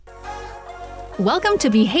Welcome to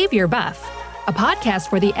Behavior Buff, a podcast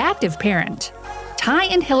for the active parent. Ty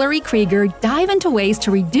and Hillary Krieger dive into ways to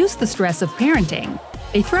reduce the stress of parenting.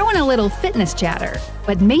 They throw in a little fitness chatter,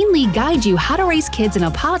 but mainly guide you how to raise kids in a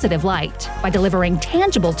positive light by delivering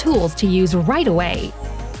tangible tools to use right away.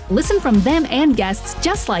 Listen from them and guests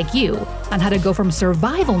just like you on how to go from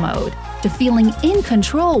survival mode to feeling in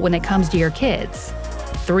control when it comes to your kids.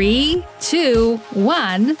 3, 2,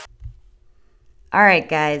 1. All right,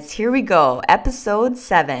 guys, here we go. Episode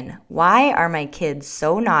 7, Why Are My Kids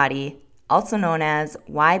So Naughty? Also known as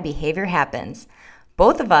Why Behavior Happens.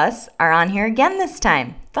 Both of us are on here again this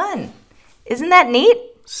time. Fun. Isn't that neat?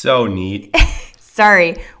 So neat.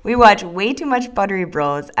 Sorry, we watch way too much Buttery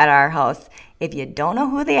Bros at our house. If you don't know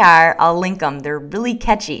who they are, I'll link them. They're really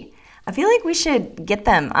catchy. I feel like we should get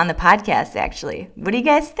them on the podcast, actually. What do you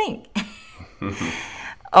guys think?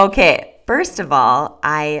 Okay, first of all,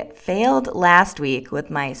 I failed last week with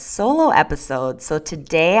my solo episode, so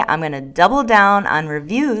today I'm going to double down on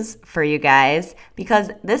reviews for you guys because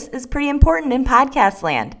this is pretty important in podcast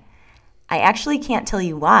land. I actually can't tell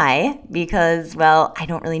you why because, well, I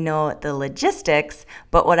don't really know the logistics,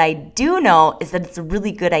 but what I do know is that it's a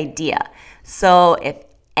really good idea. So if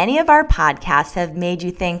any of our podcasts have made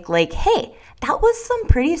you think like, hey, that was some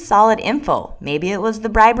pretty solid info. Maybe it was the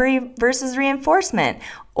bribery versus reinforcement,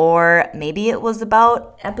 or maybe it was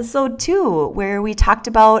about episode 2 where we talked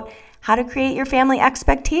about how to create your family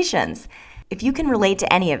expectations. If you can relate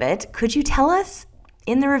to any of it, could you tell us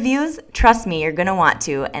in the reviews? Trust me, you're going to want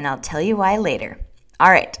to, and I'll tell you why later.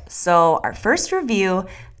 All right, so our first review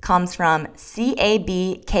comes from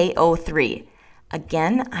CABKO3.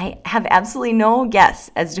 Again, I have absolutely no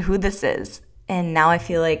guess as to who this is. And now I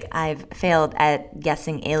feel like I've failed at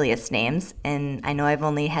guessing alias names, and I know I've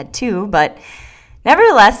only had 2, but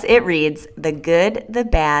nevertheless, it reads, The Good, the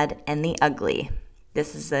Bad, and the Ugly.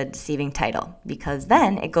 This is a deceiving title, because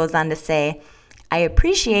then it goes on to say, I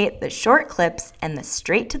appreciate the short clips and the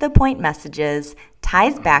straight-to-the-point messages,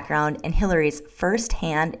 Ty's background, and Hillary's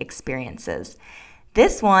first-hand experiences.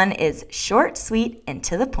 This one is short, sweet, and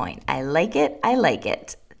to the point. I like it, I like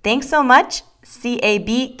it. Thanks so much,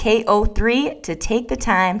 CABKO3, to take the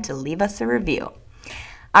time to leave us a review.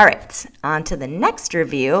 All right, on to the next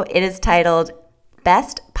review. It is titled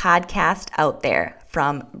Best Podcast Out There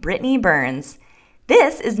from Brittany Burns.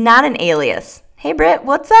 This is not an alias. Hey, Britt,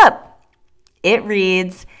 what's up? It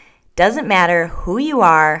reads, doesn't matter who you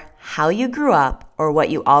are, how you grew up, or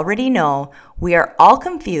what you already know, we are all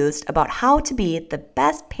confused about how to be the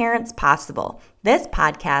best parents possible. This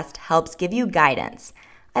podcast helps give you guidance.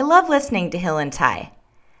 I love listening to Hill and Ty.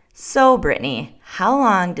 So, Brittany, how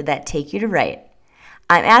long did that take you to write?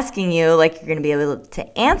 I'm asking you like you're going to be able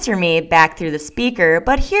to answer me back through the speaker,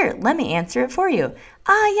 but here, let me answer it for you.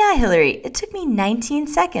 Yeah, Hillary, it took me 19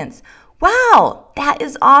 seconds. Wow, that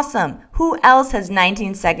is awesome. Who else has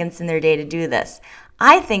 19 seconds in their day to do this?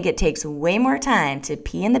 I think it takes way more time to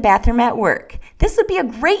pee in the bathroom at work. This would be a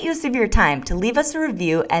great use of your time to leave us a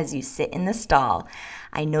review as you sit in the stall.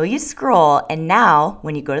 I know you scroll, and now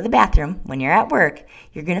when you go to the bathroom, when you're at work,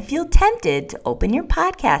 you're going to feel tempted to open your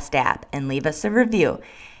podcast app and leave us a review.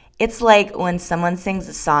 It's like when someone sings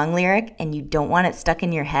a song lyric and you don't want it stuck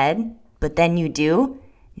in your head, but then you do.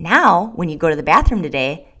 Now, when you go to the bathroom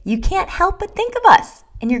today, you can't help but think of us,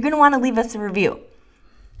 and you're going to want to leave us a review.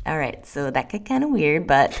 All right, so that got kind of weird,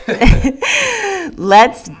 but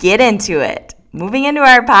let's get into it. Moving into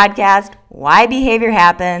our podcast, Why Behavior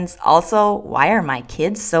Happens. Also, why are my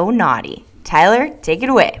kids so naughty? Tyler, take it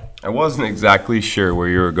away. I wasn't exactly sure where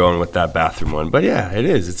you were going with that bathroom one, but yeah, it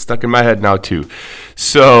is. It's stuck in my head now too.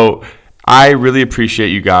 So I really appreciate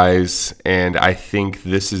you guys, and I think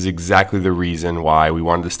this is exactly the reason why we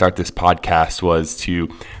wanted to start this podcast, was to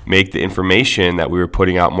make the information that we were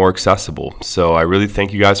putting out more accessible. So I really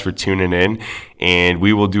thank you guys for tuning in, and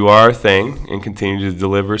we will do our thing and continue to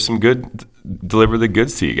deliver the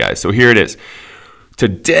goods to you guys. So here it is.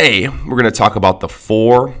 Today, we're going to talk about the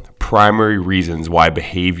 4 primary reasons why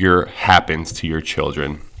behavior happens to your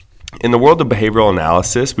children. In the world of behavioral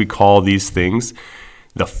analysis, we call these things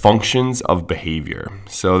the functions of behavior.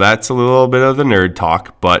 So that's a little bit of the nerd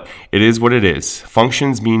talk, but it is what it is.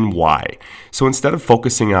 Functions mean why. So instead of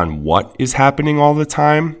focusing on what is happening all the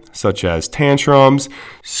time, such as tantrums,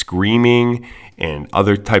 screaming, and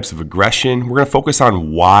other types of aggression, we're going to focus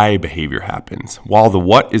on why behavior happens. While the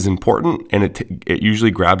what is important and it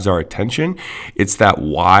usually grabs our attention, it's that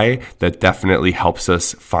why that definitely helps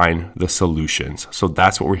us find the solutions. So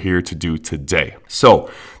that's what we're here to do today. So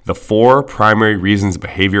the 4 primary reasons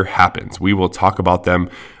behavior happens. We will talk about them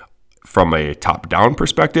from a top-down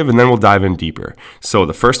perspective, and then we'll dive in deeper. So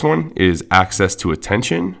the first one is access to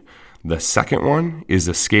attention, The second one is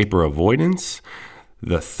escape or avoidance.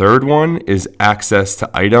 The third one is access to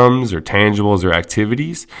items or tangibles or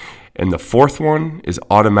activities. And the fourth one is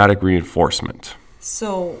automatic reinforcement.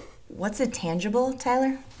 So what's a tangible,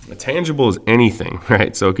 Tyler? A tangible is anything,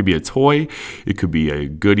 right? So it could be a toy, it could be a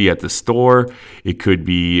goodie at the store, it could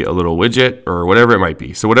be a little widget or whatever it might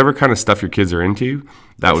be. So whatever kind of stuff your kids are into,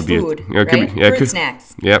 that would food, be it. Right? Fruit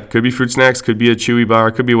snacks. Yep, could be fruit snacks, could be a Chewy bar,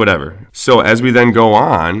 could be whatever. So as we then go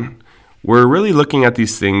on, we're really looking at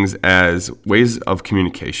these things as ways of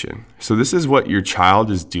communication. So this is what your child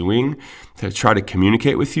is doing to try to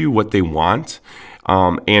communicate with you what they want,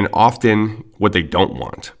 and often what they don't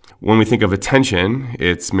want. When we think of attention,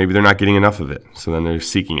 it's maybe they're not getting enough of it, so then they're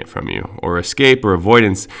seeking it from you. Or escape or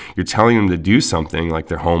avoidance, you're telling them to do something like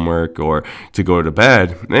their homework or to go to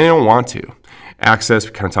bed, and they don't want to. Access,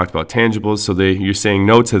 we kind of talked about tangibles, so you're saying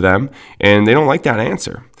no to them, and they don't like that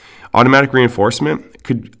answer. Automatic reinforcement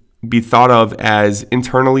could be thought of as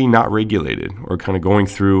internally not regulated or kind of going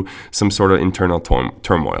through some sort of internal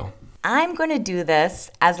turmoil. I'm going to do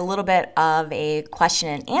this as a little bit of a question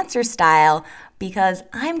and answer style because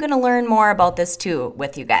I'm going to learn more about this too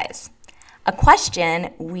with you guys. A question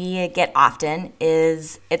we get often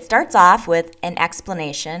is it starts off with an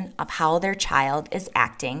explanation of how their child is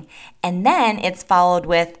acting, and then it's followed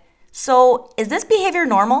with, so is this behavior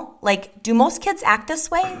normal? Like, do most kids act this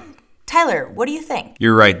way? Tyler, what do you think?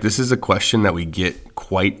 You're right. This is a question that we get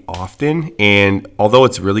quite often, and although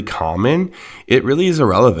it's really common, it really is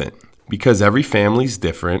irrelevant because every family is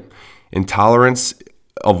different, and tolerance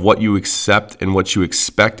of what you accept and what you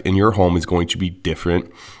expect in your home is going to be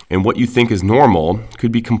different, and what you think is normal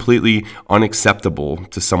could be completely unacceptable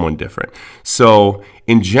to someone different. So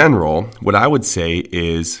in general, what I would say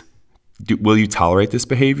is, will you tolerate this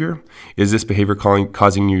behavior? Is this behavior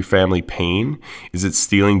causing your family pain? Is it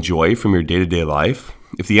stealing joy from your day-to-day life?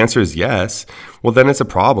 If the answer is yes, well, then it's a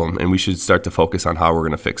problem, and we should start to focus on how we're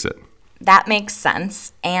going to fix it. That makes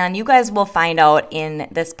sense. And you guys will find out in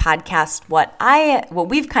this podcast what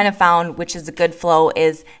we've kind of found, which is a good flow,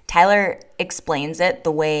 is Tyler explains it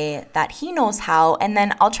the way that he knows how, and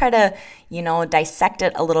then I'll try to, dissect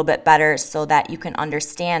it a little bit better so that you can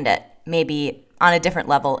understand it, maybe on a different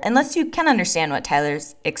level. Unless you can understand what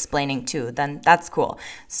Tyler's explaining too, then that's cool.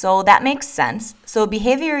 So that makes sense. So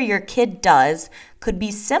behavior your kid does could be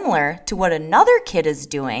similar to what another kid is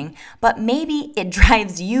doing, but maybe it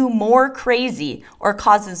drives you more crazy or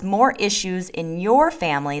causes more issues in your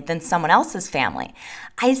family than someone else's family.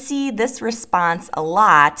 I see this response a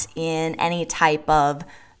lot in any type of,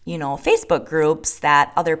 Facebook groups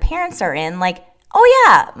that other parents are in, like, oh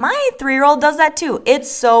yeah, my 3-year-old does that too.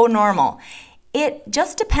 It's so normal. It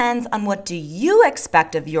just depends on what do you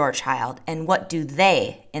expect of your child and what do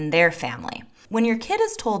they in their family. When your kid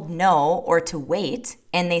is told no or to wait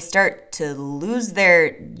and they start to lose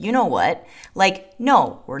their you-know-what, like,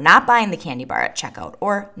 no, we're not buying the candy bar at checkout,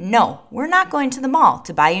 or no, we're not going to the mall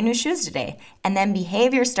to buy you new shoes today, and then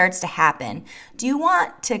behavior starts to happen, do you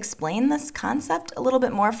want to explain this concept a little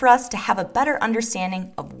bit more for us to have a better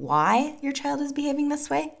understanding of why your child is behaving this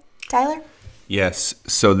way, Tyler? Yes.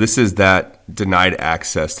 So this is that denied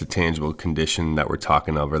access to tangible condition that we're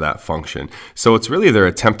talking of, or that function. So it's really their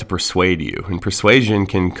attempt to persuade you. And persuasion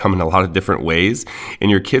can come in a lot of different ways. And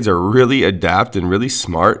your kids are really adept and really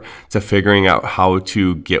smart to figuring out how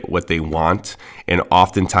to get what they want. And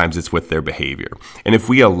oftentimes it's with their behavior. And if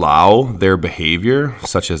we allow their behavior,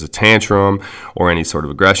 such as a tantrum or any sort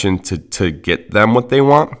of aggression, to get them what they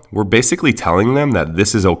want, we're basically telling them that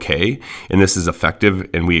this is okay and this is effective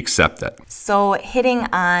and we accept it. So hitting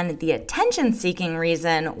on the attention-seeking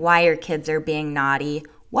reason why your kids are being naughty,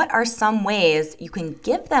 what are some ways you can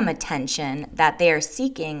give them attention that they are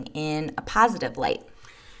seeking in a positive light?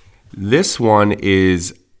 This one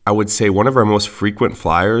is, I would say, one of our most frequent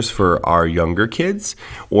flyers for our younger kids,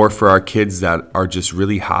 or for our kids that are just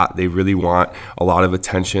really hot. They really want a lot of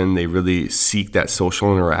attention. They really seek that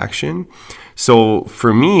social interaction. So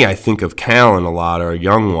for me, I think of Callan a lot, our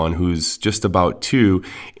young one, who's just about 2,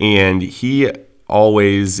 and he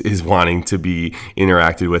always is wanting to be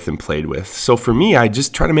interacted with and played with. So for me, I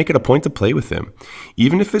just try to make it a point to play with him,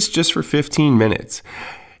 even if it's just for 15 minutes.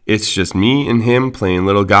 It's just me and him playing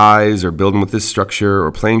little guys or building with this structure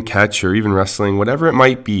or playing catch or even wrestling, whatever it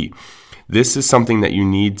might be. This is something that you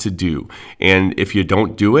need to do. And if you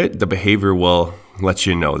don't do it, the behavior will let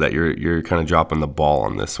you know that you're kind of dropping the ball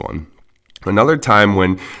on this one. Another time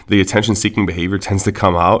when the attention-seeking behavior tends to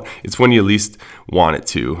come out, it's when you least want it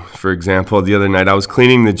to. For example, the other night I was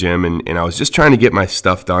cleaning the gym and I was just trying to get my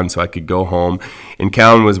stuff done so I could go home. And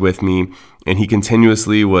Callan was with me, and he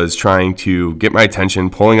continuously was trying to get my attention,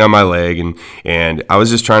 pulling on my leg, and I was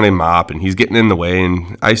just trying to mop, and he's getting in the way,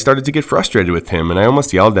 and I started to get frustrated with him, and I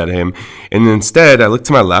almost yelled at him. And instead, I looked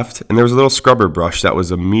to my left, and there was a little scrubber brush that was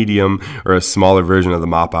a medium or a smaller version of the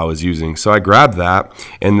mop I was using. So I grabbed that,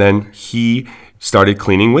 and then he started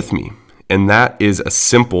cleaning with me. And that is a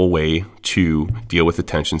simple way to deal with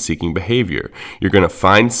attention-seeking behavior. You're going to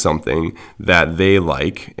find something that they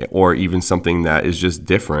like, or even something that is just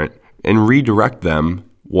different, and redirect them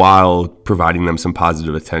while providing them some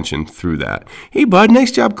positive attention through that. Hey, bud,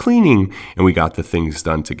 nice job cleaning. And we got the things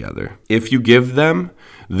done together. If you give them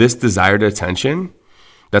this desired attention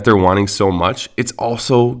that they're wanting so much, it's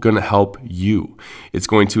also going to help you. It's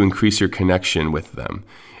going to increase your connection with them.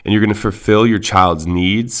 And you're going to fulfill your child's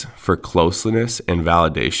needs for closeness and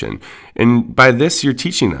validation. And by this, you're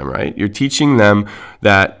teaching them, right? You're teaching them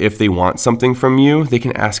that if they want something from you, they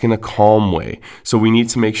can ask in a calm way. So we need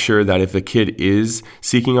to make sure that if a kid is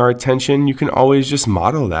seeking our attention, you can always just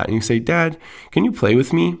model that. And you say, Dad, can you play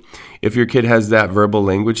with me? If your kid has that verbal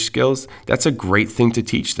language skills, that's a great thing to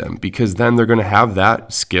teach them, because then they're going to have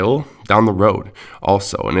that skill down the road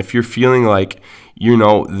also. And if you're feeling like,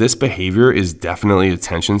 this behavior is definitely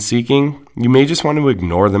attention seeking, you may just want to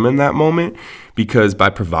ignore them in that moment, because by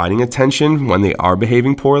providing attention when they are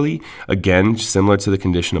behaving poorly, again, similar to the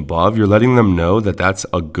condition above, you're letting them know that that's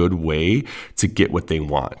a good way to get what they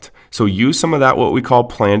want. So use some of that, what we call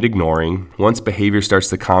planned ignoring. Once behavior starts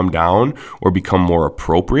to calm down or become more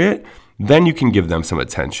appropriate, then you can give them some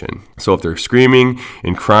attention. So if they're screaming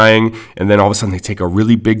and crying, and then all of a sudden they take a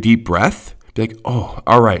really big, deep breath, be like, oh,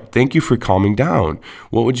 all right, thank you for calming down.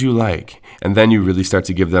 What would you like? And then you really start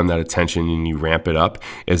to give them that attention, and you ramp it up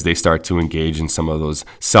as they start to engage in some of those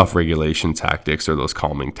self-regulation tactics or those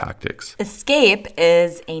calming tactics. Escape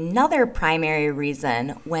is another primary reason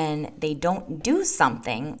when they don't do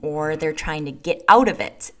something or they're trying to get out of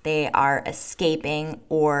it. They are escaping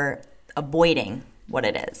or avoiding what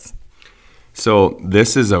it is. So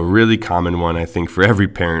this is a really common one, I think, for every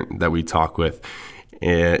parent that we talk with.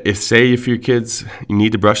 If your kids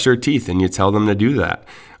need to brush their teeth and you tell them to do that,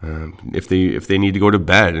 if they need to go to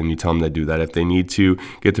bed and you tell them to do that, if they need to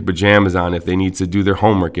get their pajamas on, if they need to do their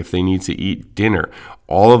homework, if they need to eat dinner,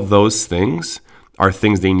 all of those things are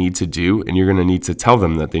things they need to do, and you're going to need to tell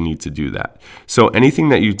them that they need to do that. So anything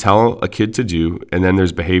that you tell a kid to do, and then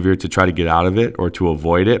there's behavior to try to get out of it or to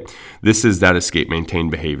avoid it, this is that escape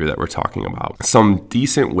maintain behavior that we're talking about. Some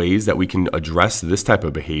decent ways that we can address this type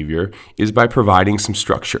of behavior is by providing some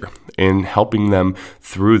structure and helping them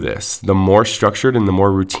through this. The more structured and the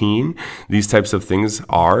more routine these types of things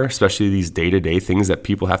are, especially these day-to-day things that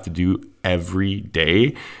people have to do every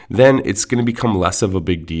day, then it's going to become less of a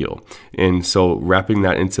big deal. And so wrapping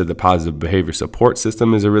that into the positive behavior support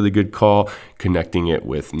system is a really good call. Connecting it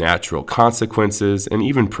with natural consequences and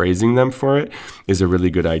even praising them for it is a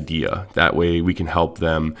really good idea. That way we can help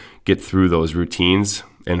them get through those routines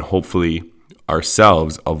and hopefully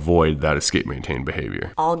ourselves avoid that escape maintain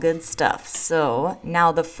behavior. All good stuff. So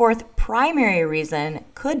now the fourth primary reason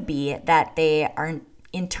could be that they are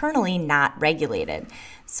internally not regulated.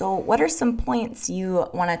 So what are some points you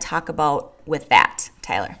want to talk about with that,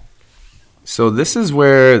 Tyler? So this is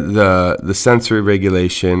where the sensory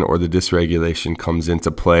regulation or the dysregulation comes into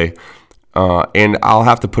play. And I'll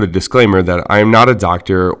have to put a disclaimer that I am not a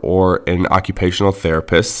doctor or an occupational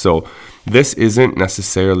therapist. So this isn't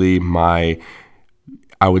necessarily my,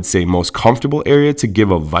 I would say, most comfortable area to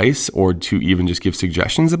give advice or to even just give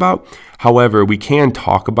suggestions about. However, we can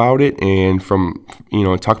talk about it and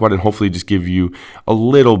talk about it and hopefully just give you a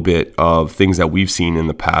little bit of things that we've seen in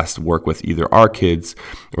the past work with either our kids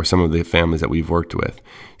or some of the families that we've worked with.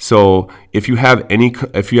 So if you have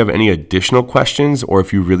any additional questions, or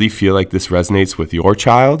if you really feel like this resonates with your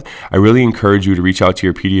child, I really encourage you to reach out to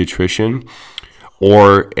your pediatrician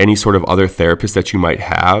or any sort of other therapist that you might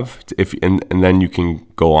have, and then you can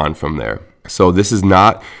go on from there. So this is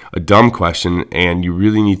not a dumb question, and you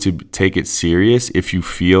really need to take it serious if you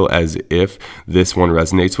feel as if this one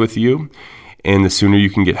resonates with you. And the sooner you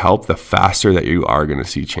can get help, the faster that you are going to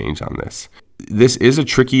see change on this. This is a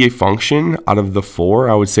tricky function out of the four.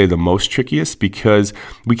 I would say the most trickiest, because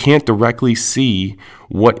we can't directly see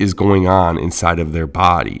what is going on inside of their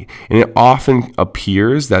body. And it often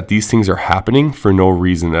appears that these things are happening for no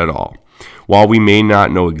reason at all. While we may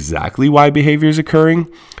not know exactly why behavior is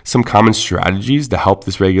occurring, some common strategies to help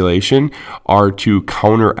this regulation are to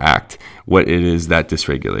counteract what it is that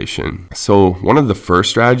dysregulation. So one of the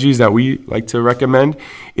first strategies that we like to recommend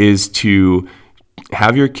is to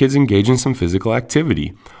have your kids engage in some physical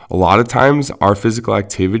activity. A lot of times our physical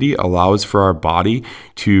activity allows for our body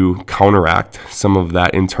to counteract some of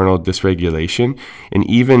that internal dysregulation, and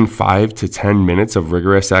even 5 to 10 minutes of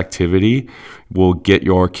rigorous activity will get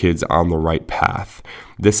your kids on the right path.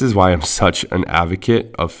 This is why I'm such an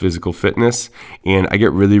advocate of physical fitness, and I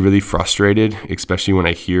get really, really frustrated, especially when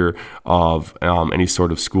I hear of any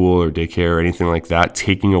sort of school or daycare or anything like that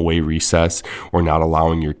taking away recess or not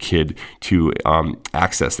allowing your kid to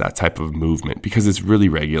access that type of movement, because it's really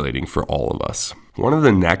regulating for all of us. One of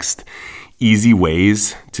the next easy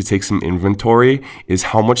ways to take some inventory is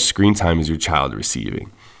how much screen time is your child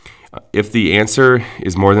receiving. If the answer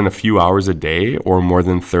is more than a few hours a day or more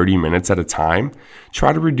than 30 minutes at a time,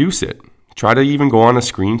 try to reduce it. Try to even go on a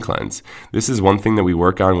screen cleanse. This is one thing that we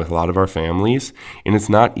work on with a lot of our families, and it's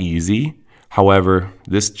not easy. However,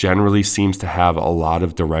 this generally seems to have a lot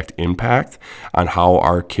of direct impact on how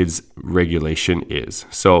our kids' regulation is.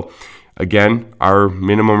 So again, our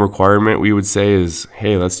minimum requirement, we would say, is,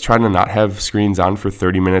 hey, let's try to not have screens on for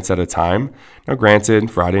 30 minutes at a time. Now,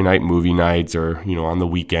 granted, Friday night movie nights or, on the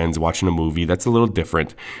weekends watching a movie, that's a little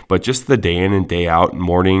different. But just the day in and day out,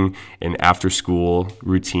 morning and after school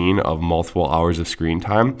routine of multiple hours of screen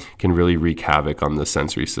time can really wreak havoc on the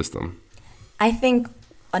sensory system. I think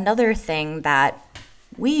another thing that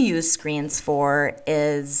we use screens for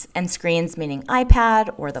is, and screens meaning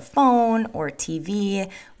iPad or the phone or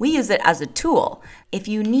TV, we use it as a tool. If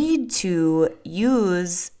you need to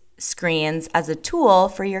use screens as a tool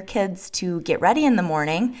for your kids to get ready in the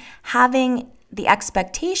morning, having the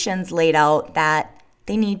expectations laid out that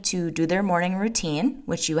they need to do their morning routine,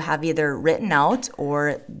 which you have either written out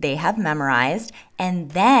or they have memorized,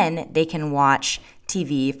 and then they can watch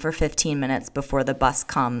TV for 15 minutes before the bus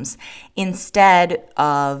comes. Instead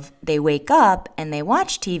of they wake up and they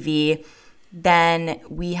watch TV, then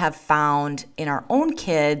we have found in our own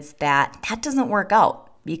kids that doesn't work out,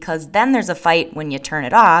 because then there's a fight when you turn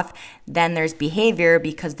it off. Then there's behavior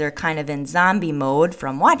because they're kind of in zombie mode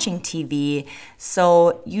from watching TV.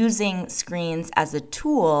 So using screens as a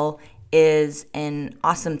tool is an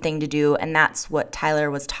awesome thing to do, and that's what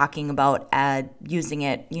Tyler was talking about, using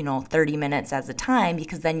it 30 minutes as a time,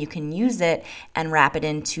 because then you can use it and wrap it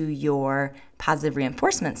into your positive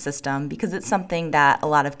reinforcement system, because it's something that a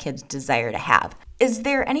lot of kids desire to have. Is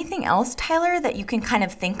there anything else, Tyler, that you can kind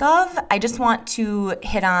of think of? I just want to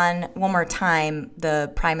hit on one more time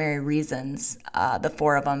the primary reasons, the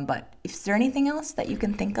 4 of them, but is there anything else that you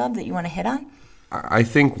can think of that you want to hit on? I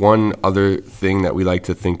think one other thing that we like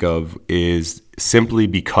to think of is simply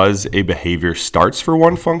because a behavior starts for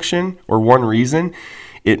one function or one reason,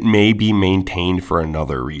 it may be maintained for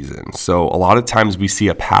another reason. So a lot of times we see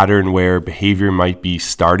a pattern where behavior might be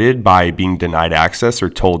started by being denied access or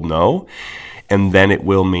told no, and then it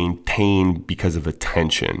will maintain because of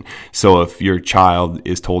attention. So if your child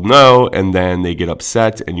is told no and then they get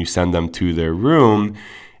upset and you send them to their room,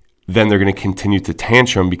 then they're going to continue to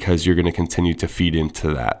tantrum because you're going to continue to feed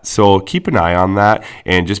into that. So keep an eye on that.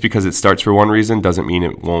 And just because it starts for one reason doesn't mean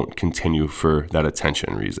it won't continue for that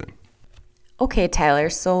attention reason. Okay, Tyler,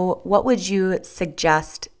 so what would you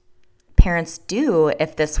suggest parents do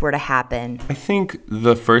if this were to happen? I think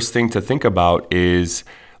the first thing to think about is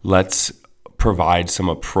let's provide some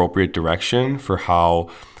appropriate direction for how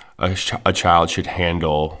a child should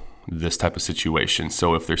handle this type of situation.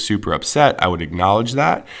 So if they're super upset, I would acknowledge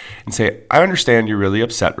that and say, I understand you're really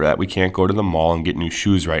upset that we can't go to the mall and get new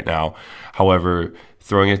shoes right now. However,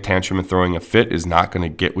 throwing a tantrum and throwing a fit is not going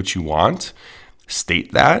to get what you want.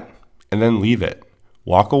 State that and then leave it.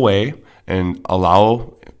 Walk away and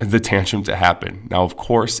allow the tantrum to happen. Now, of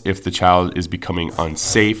course, if the child is becoming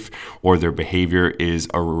unsafe or their behavior is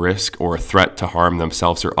a risk or a threat to harm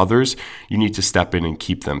themselves or others, you need to step in and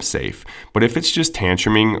keep them safe. But if it's just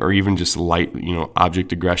tantruming or even just light,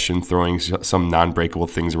 object aggression, throwing some non-breakable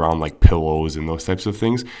things around like pillows and those types of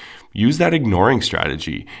things, use that ignoring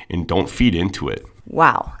strategy and don't feed into it.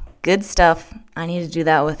 Wow, good stuff. I need to do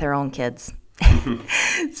that with our own kids.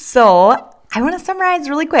 So I want to summarize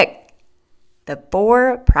really quick. The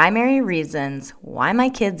 4 primary reasons why my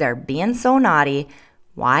kids are being so naughty,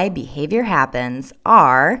 why behavior happens,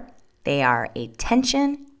 are they are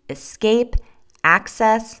attention, escape,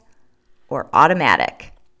 access, or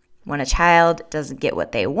automatic. When a child doesn't get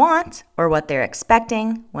what they want or what they're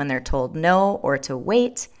expecting, when they're told no or to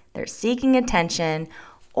wait, they're seeking attention,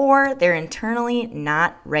 or they're internally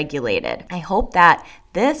not regulated. I hope that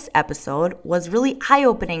this episode was really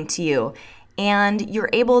eye-opening to you and you're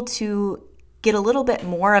able to get a little bit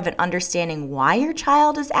more of an understanding why your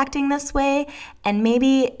child is acting this way, and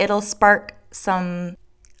maybe it'll spark some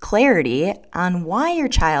clarity on why your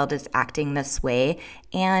child is acting this way,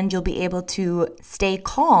 and you'll be able to stay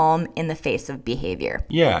calm in the face of behavior.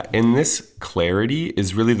 Yeah, and this clarity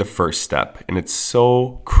is really the first step, and it's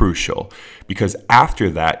so crucial because after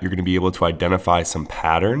that, you're going to be able to identify some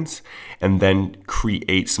patterns and then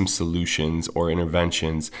create some solutions or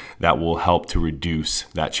interventions that will help to reduce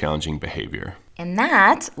that challenging behavior. And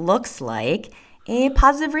that looks like a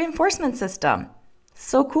positive reinforcement system.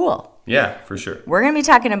 So cool. Yeah, for sure. We're going to be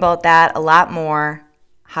talking about that a lot more,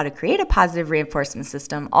 how to create a positive reinforcement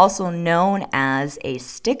system, also known as a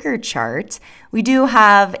sticker chart. We do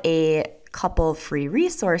have a couple free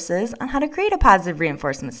resources on how to create a positive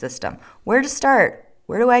reinforcement system, where to start,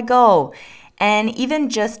 where do I go, and even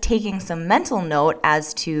just taking some mental note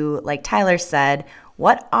as to, like Tyler said,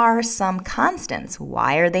 what are some constants?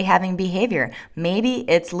 Why are they having behavior? Maybe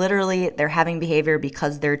it's literally they're having behavior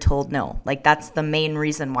because they're told no. Like that's the main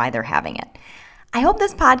reason why they're having it. I hope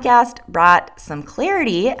this podcast brought some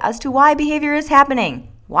clarity as to why behavior is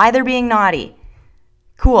happening, why they're being naughty.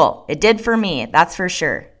 Cool. It did for me, that's for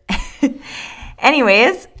sure.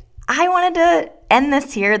 Anyways, I wanted to end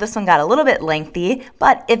this here. This one got a little bit lengthy,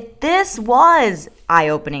 but if this was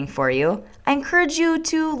eye-opening for you, I encourage you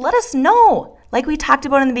to let us know. Like we talked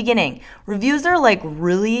about in the beginning, reviews are like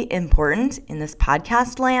really important in this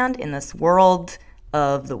podcast land, in this world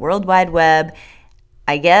of the World Wide Web.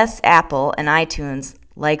 I guess Apple and iTunes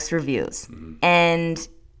likes reviews. And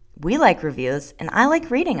we like reviews, and I like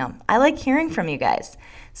reading them. I like hearing from you guys.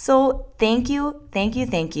 So thank you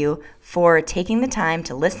for taking the time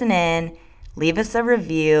to listen in, leave us a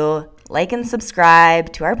review, like and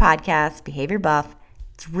subscribe to our podcast, Behavior Buff.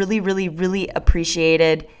 It's really, really, really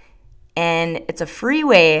appreciated. And it's a free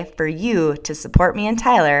way for you to support me and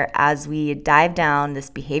Tyler as we dive down this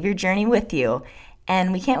behavior journey with you.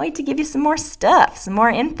 And we can't wait to give you some more stuff, some more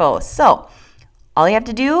info. So all you have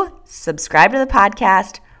to do, subscribe to the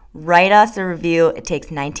podcast, write us a review. It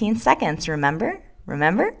takes 19 seconds, remember?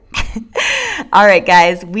 All right,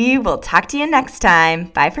 guys, we will talk to you next time.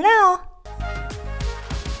 Bye for now.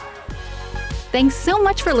 Thanks so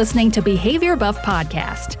much for listening to Behavior Buff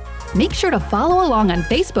Podcast. Make sure to follow along on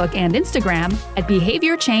Facebook and Instagram at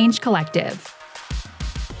Behavior Change Collective.